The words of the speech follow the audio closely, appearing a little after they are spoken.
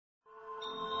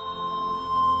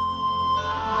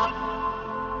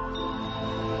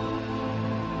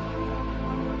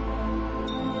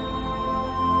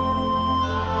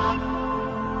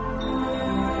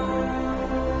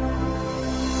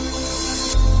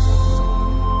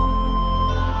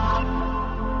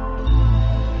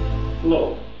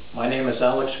Hello, my name is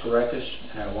Alex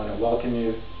and I want to welcome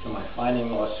you to my Finding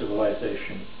Lost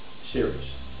Civilization series.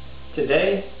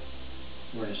 Today,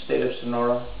 we're in the state of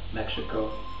Sonora, Mexico,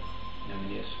 in the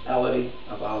municipality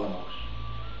of Alamos.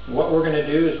 And what we're going to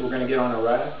do is we're going to get on a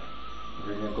raft,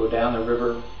 we're going to go down the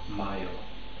river Mayo.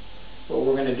 What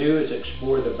we're going to do is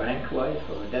explore the bank life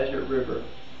of a desert river.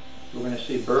 We're going to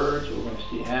see birds, we're going to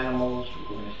see animals,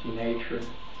 we're going to see nature.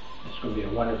 It's going to be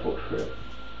a wonderful trip.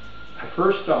 Our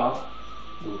first stop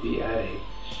will be at a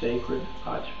sacred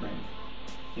hot spring.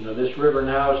 You know, this river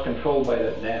now is controlled by the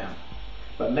dam.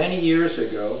 But many years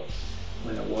ago,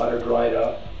 when the water dried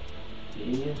up, the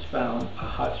Indians found a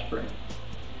hot spring.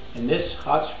 And this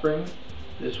hot spring,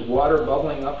 this water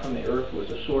bubbling up from the earth,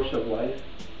 was a source of life,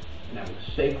 and it was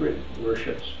a sacred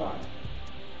worship spot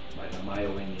by the Mayo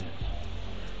Indians.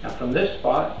 Now from this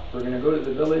spot, we're going to go to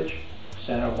the village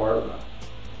Santa Barbara.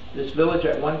 This village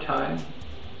at one time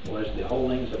was the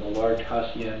holdings of a large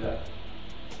hacienda,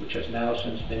 which has now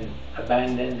since been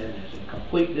abandoned and is in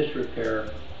complete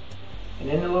disrepair. And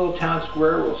in the little town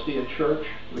square, we'll see a church,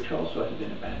 which also has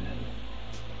been abandoned.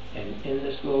 And in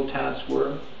this little town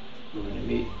square, we're going to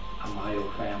meet a Mayo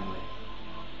family.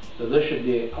 So this should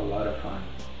be a lot of fun.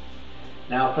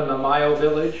 Now from the Mayo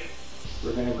village,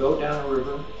 we're going to go down a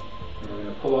river, and we're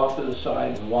going to pull off to the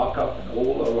side and walk up an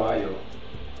old arroyo.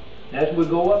 And as we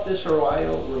go up this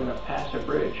arroyo, we're going to pass a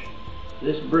bridge.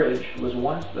 This bridge was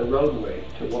once the roadway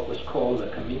to what was called the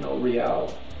Camino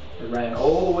Real. It ran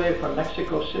all the way from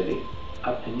Mexico City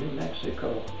up to New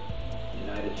Mexico,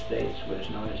 United States, what is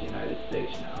known as the United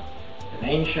States now. An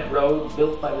ancient road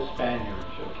built by the Spaniards,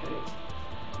 okay?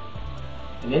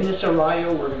 And in this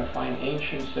arroyo, we're going to find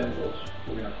ancient symbols.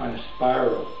 We're going to find a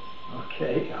spiral,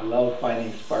 okay? I love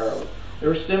finding spirals.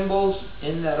 There are symbols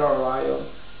in that arroyo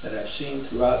that I've seen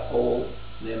throughout all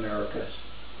the Americas.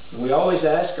 And we always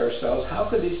ask ourselves, how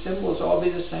could these symbols all be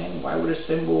the same? Why would a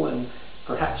symbol in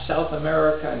perhaps South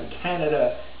America and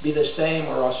Canada be the same,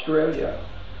 or Australia?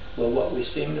 Well, what we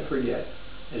seem to forget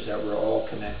is that we're all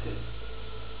connected.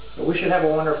 So we should have a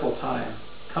wonderful time.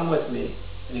 Come with me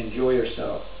and enjoy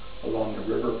yourself along the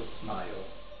river Mayo.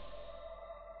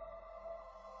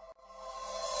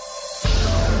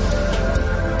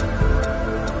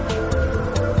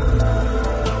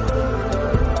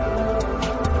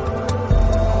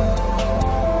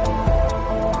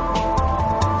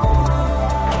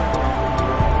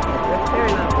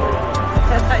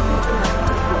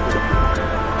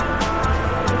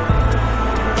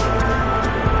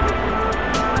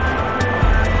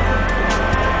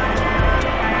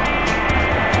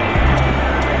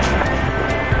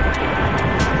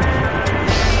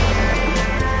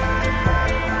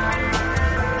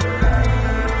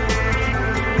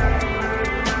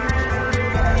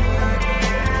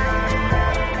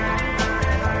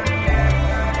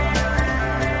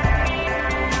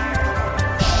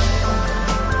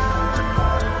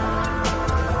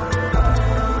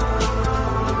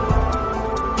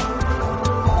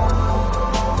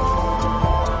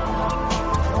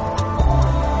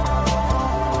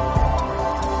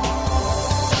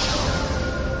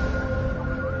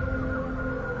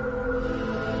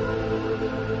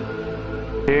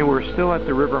 Okay, we're still at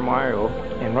the River Mayo,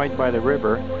 and right by the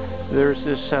river there's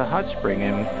this hot spring,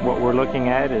 and what we're looking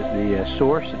at is the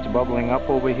source. It's bubbling up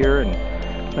over here,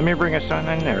 and let me bring us on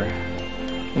in there.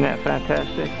 Isn't that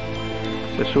fantastic?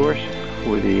 The source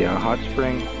for the hot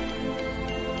spring.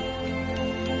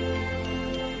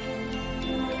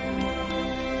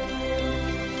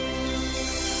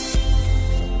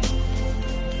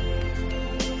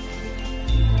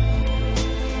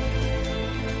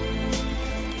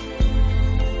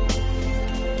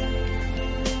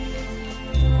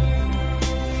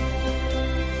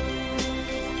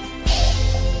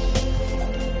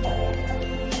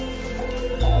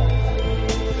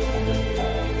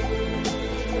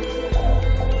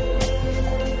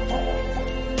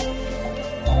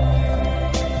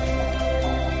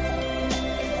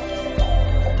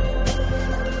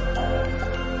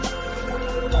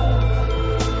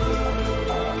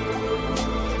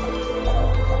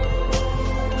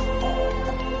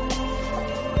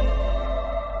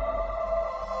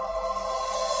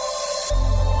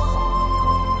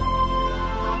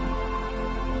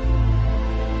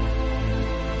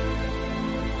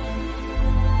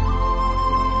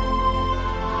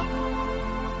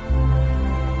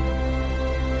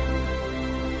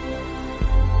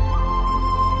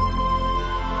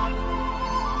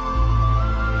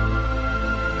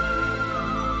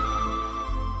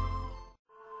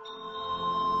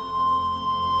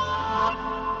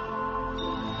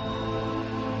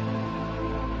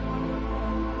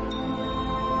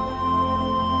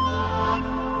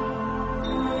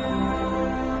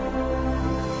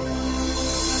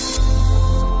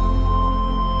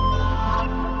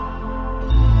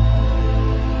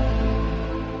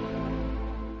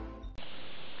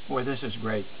 Boy, this is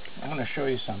great. I'm going to show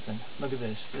you something. Look at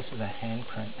this. This is a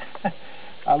handprint.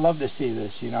 I love to see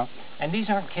this, you know. And these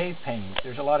aren't cave paintings.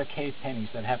 There's a lot of cave paintings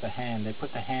that have a hand. They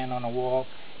put the hand on a wall,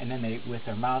 and then they, with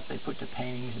their mouth, they put the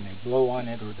paintings and they blow on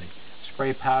it, or they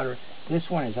spray powder. This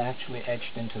one is actually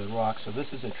etched into the rock, so this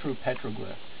is a true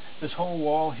petroglyph. This whole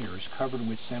wall here is covered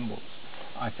with symbols.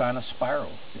 I found a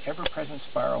spiral, the ever-present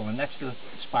spiral, and next to the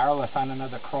spiral I found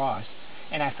another cross.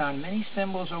 And I found many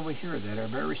symbols over here that are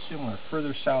very similar,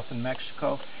 further south in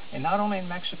Mexico, and not only in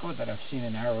Mexico, that I've seen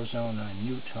in Arizona and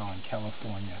Utah and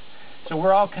California. So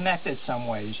we're all connected some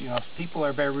ways. You know, if people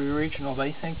are very regional,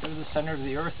 they think they're the center of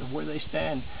the earth of where they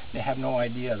stand. They have no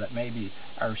idea that maybe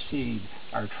our seed,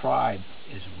 our tribe,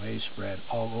 is way spread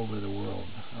all over the world,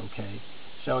 okay?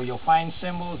 So you'll find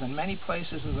symbols in many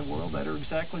places of the world that are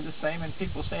exactly the same, and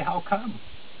people say, how come?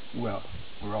 Well,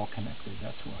 we're all connected,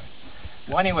 that's why.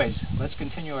 Well, anyways, let's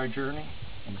continue our journey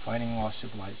in finding lost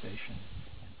civilization.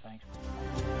 And thanks.